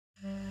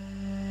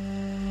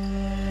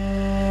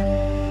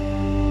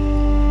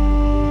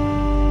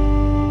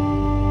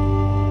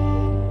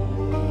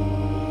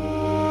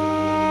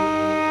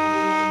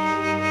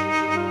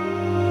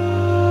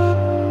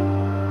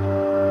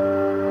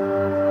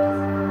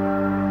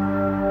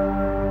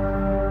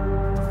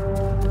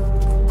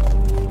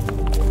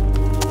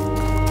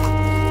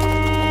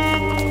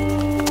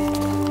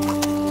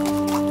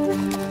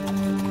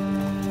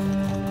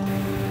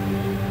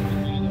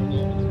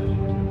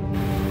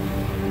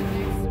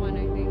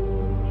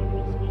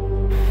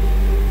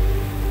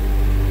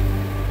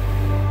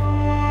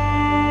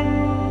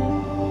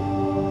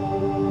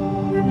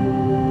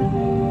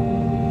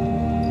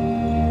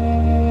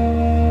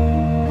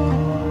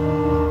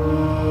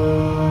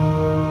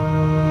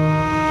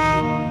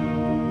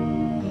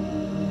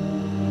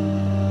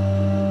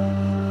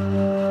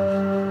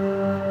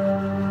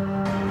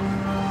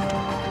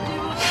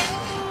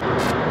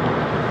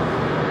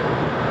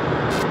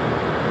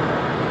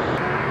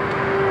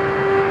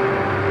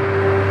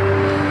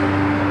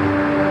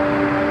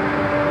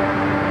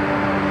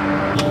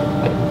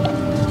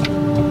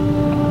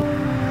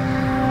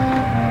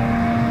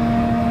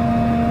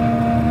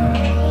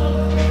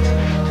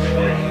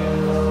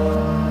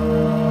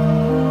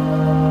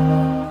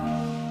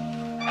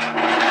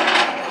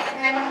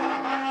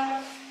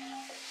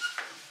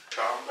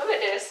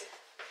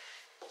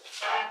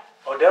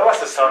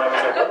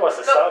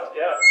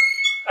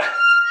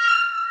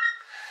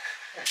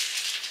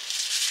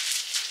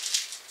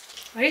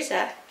What is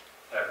that?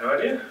 I have no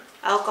idea.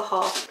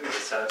 Alcohol.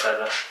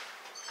 Sanitizer.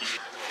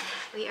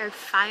 We are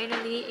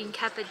finally in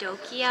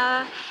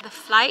Cappadocia. The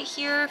flight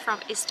here from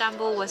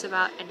Istanbul was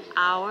about an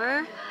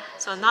hour,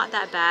 so not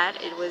that bad.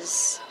 It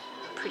was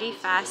pretty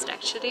fast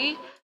actually.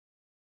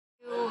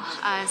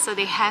 So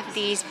they have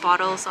these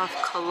bottles of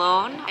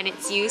cologne and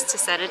it's used to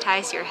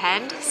sanitize your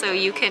hand, so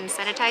you can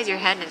sanitize your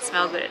hand and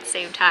smell good at the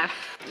same time.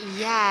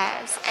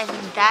 Yes, and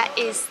that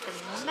is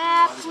the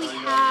map we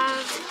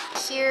have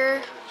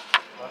here.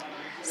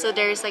 So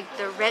there's like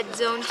the red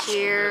zone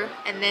here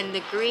and then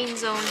the green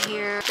zone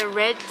here. The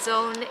red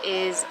zone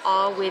is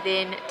all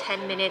within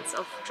 10 minutes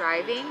of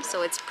driving,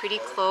 so it's pretty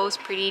close,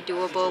 pretty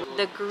doable.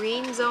 The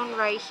green zone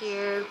right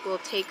here will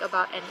take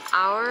about an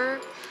hour.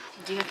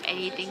 Do you have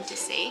anything to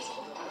say?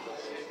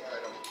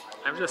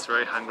 I'm just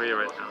very hungry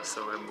right now,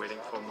 so I'm waiting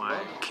for my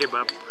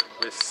kebab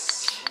with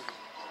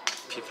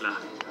pifla,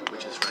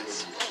 which is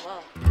rice.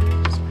 Wow.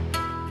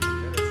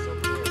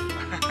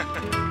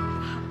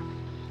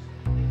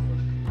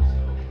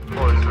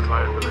 Oh, you can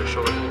try it with a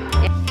shoulder.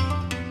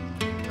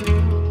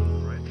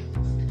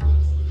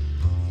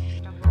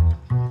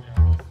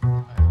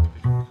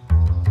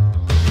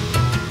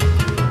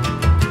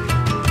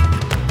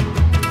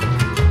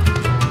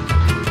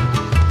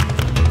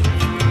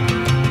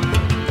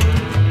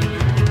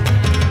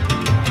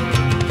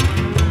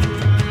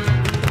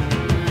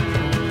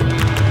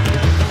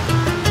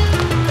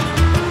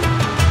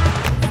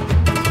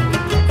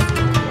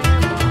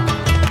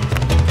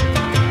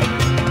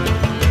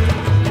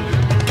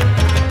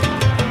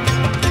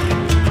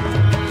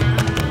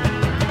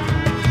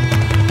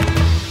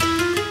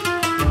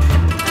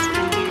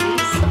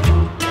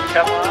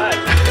 Come on!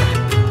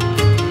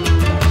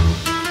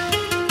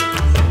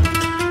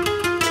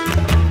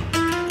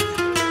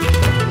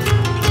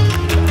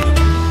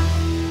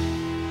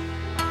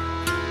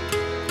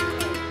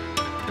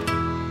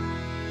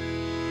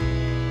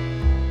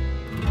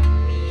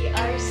 We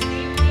are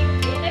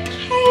sleeping in a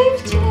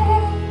cave today.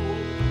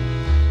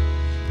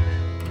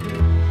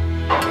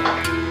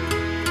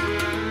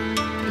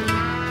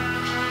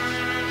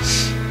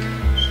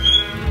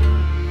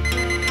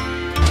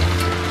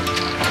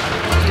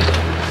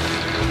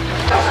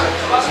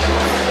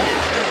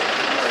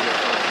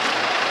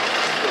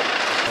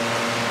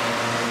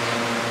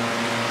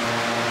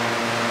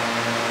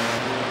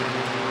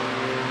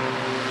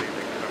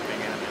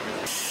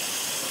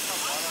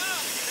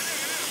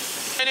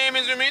 My name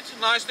is Ümit.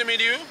 Nice to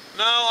meet you.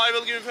 Now I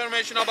will give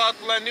information about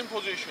landing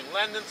position.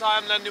 Landing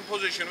time, landing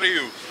position for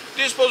you.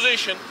 This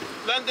position,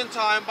 landing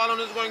time, balloon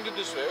is going to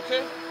this way,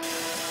 okay?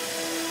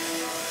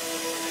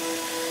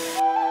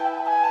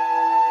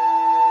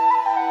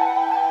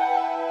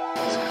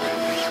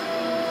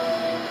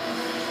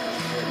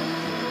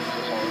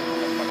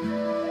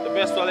 The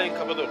best valley in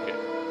Cappadocia.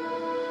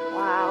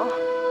 Wow.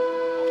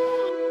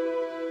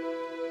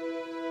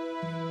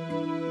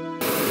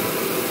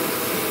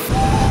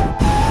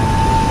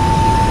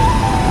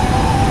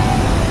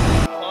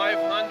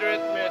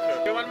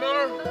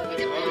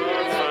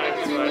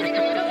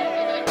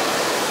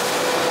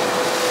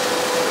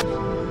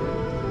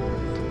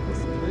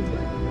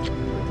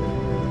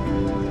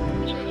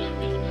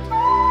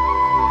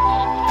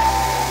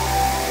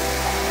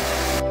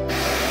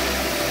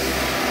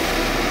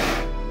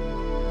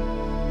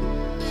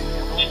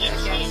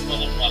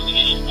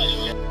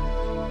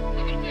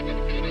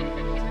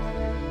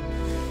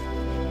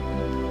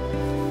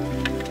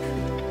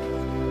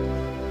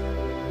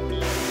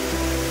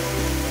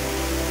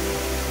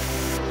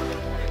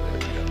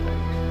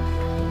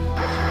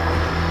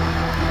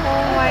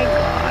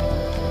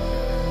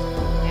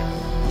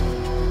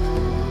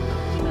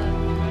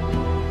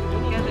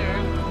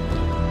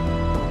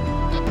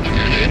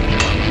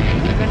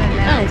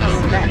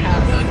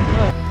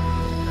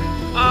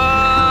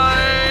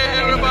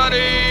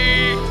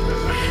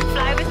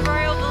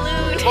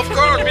 Of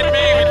course, with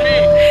me.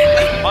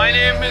 My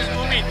name is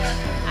Umit.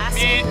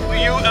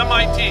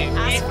 U-M-I-T.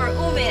 Ask for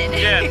Umin.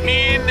 Yeah,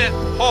 mean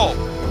hope.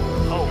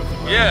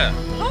 Yeah.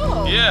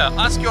 Oh. Yeah,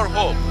 ask your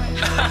hope.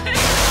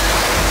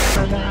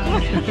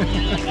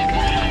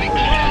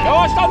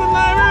 Yavaşladın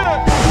lan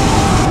Emre.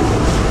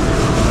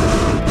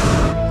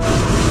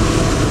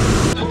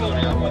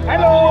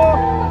 Hello.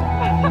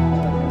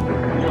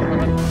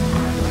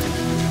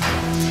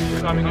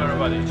 We're coming,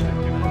 everybody.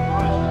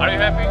 Are you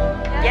happy?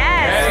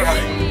 Yes.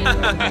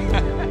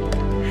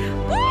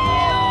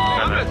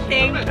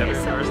 Thank Happy you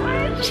so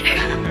much.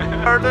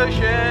 Are the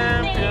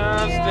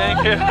champions.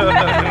 Thank you.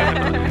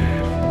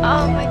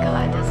 Oh my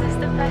god, this is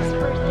the best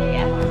birthday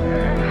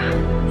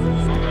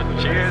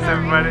ever. Cheers,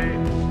 everybody.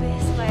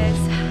 This was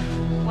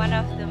one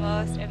of the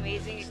most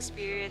amazing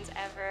experience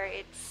ever.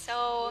 It's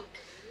so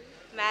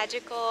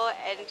magical,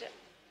 and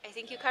I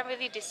think you can't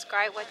really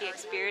describe what the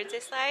experience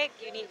is like.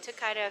 You need to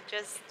kind of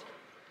just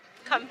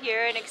come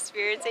here and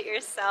experience it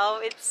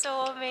yourself. It's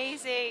so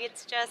amazing.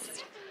 It's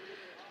just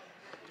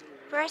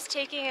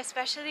breathtaking,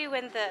 especially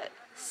when the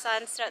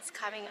sun starts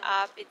coming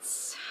up.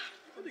 It's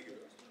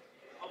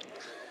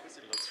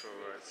for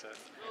words.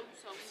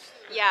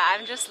 Yeah,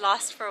 I'm just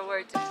lost for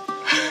words.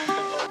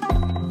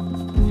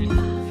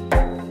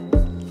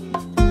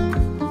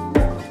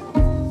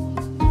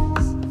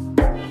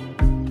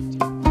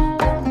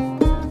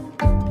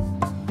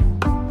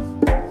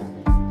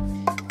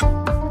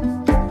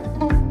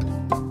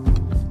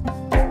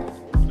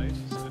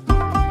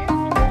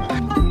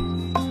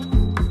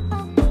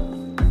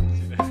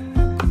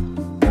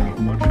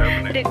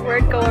 Did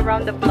word go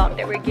around the block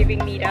that we're giving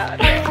Nita?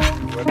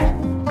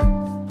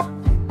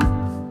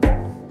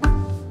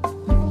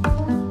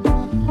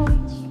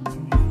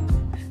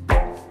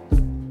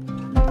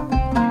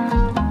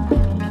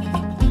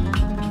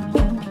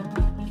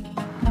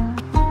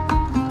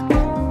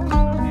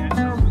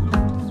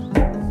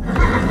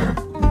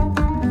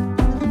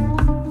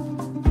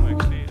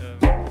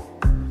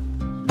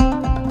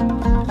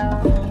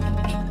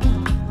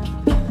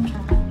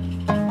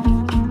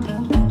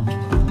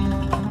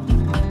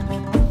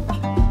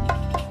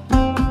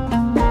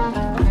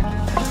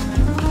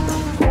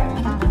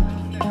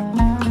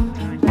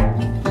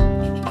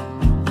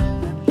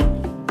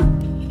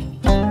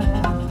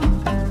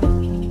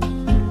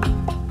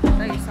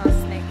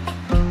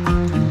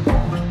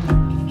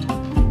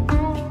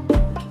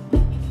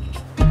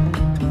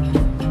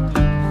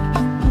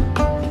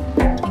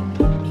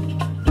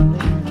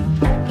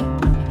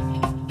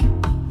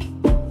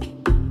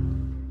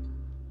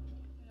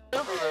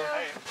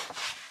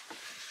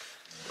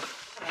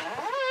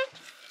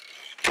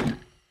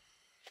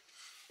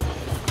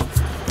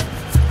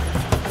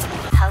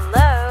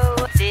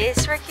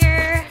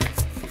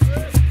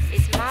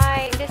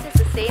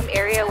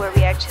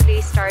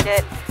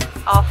 Started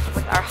off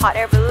with our hot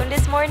air balloon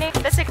this morning.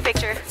 Let's take a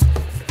picture.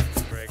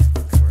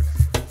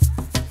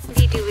 We'll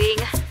be doing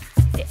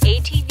the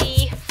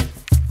ATV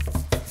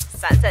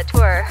sunset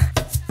tour.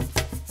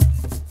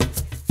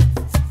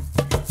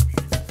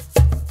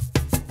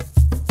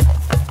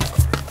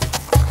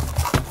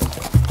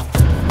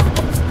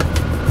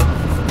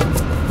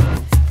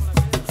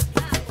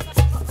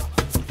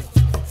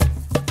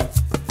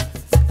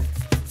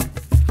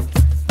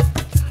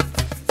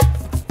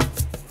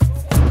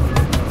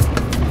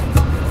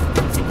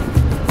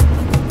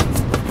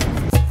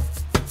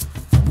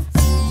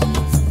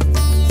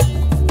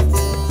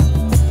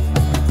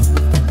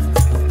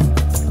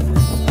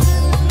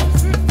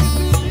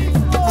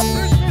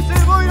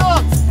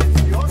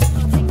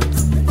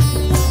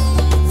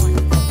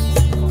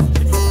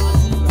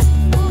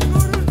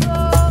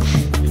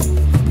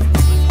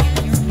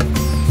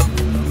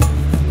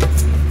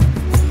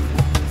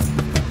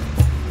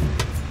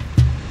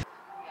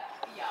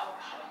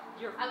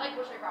 I like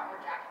wish I brought more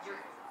jackets. You're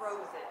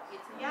frozen.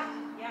 It's yeah.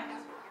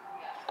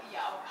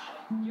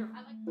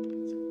 I like.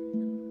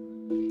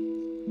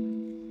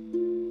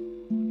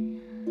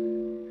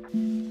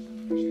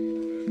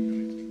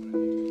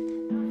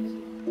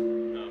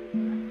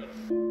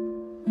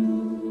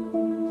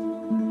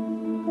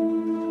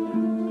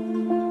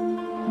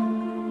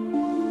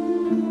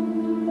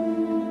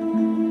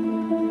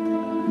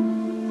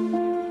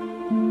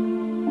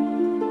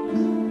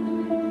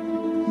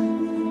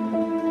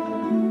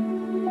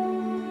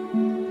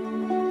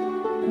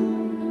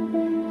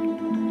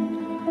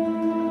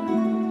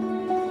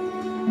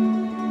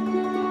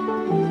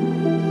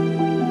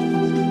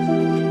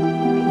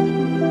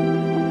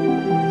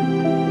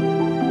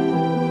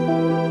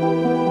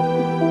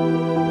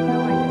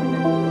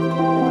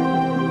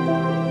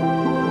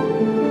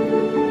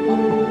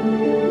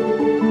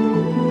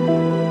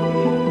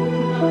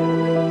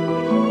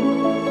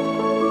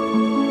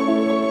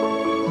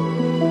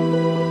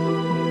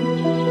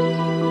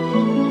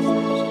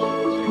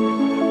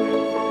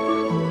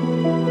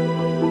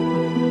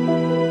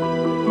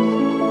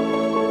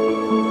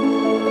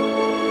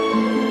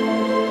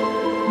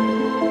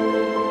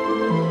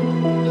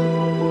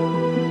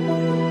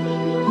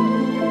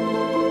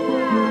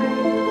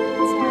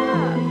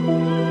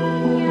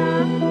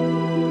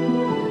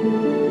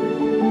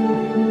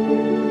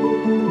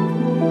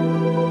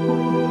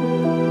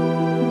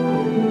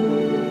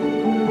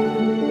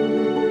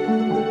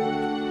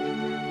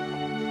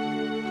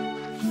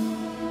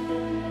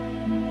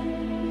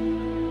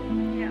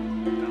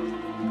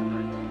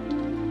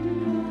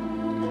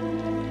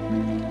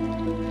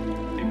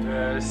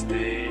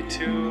 Birthday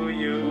to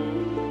you.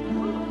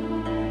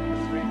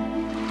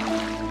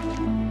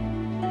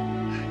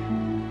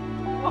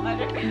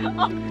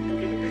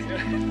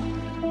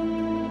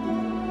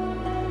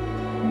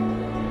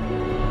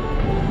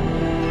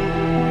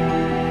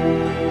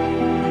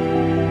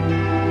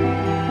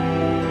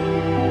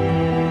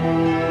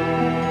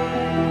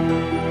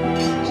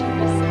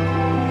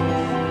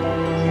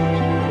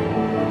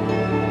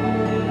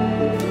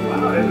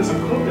 Wow, that is a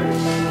cool day.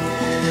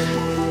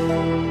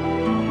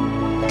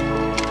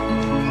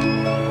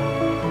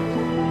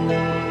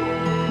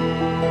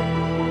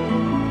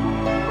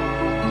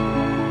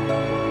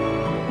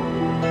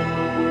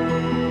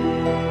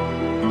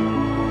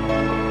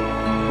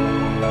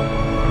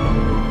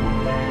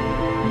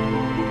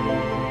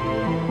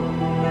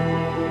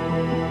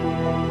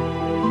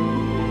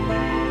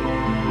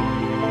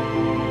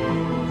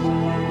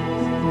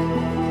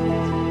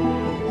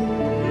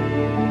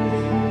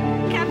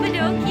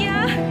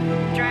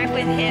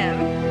 with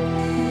him.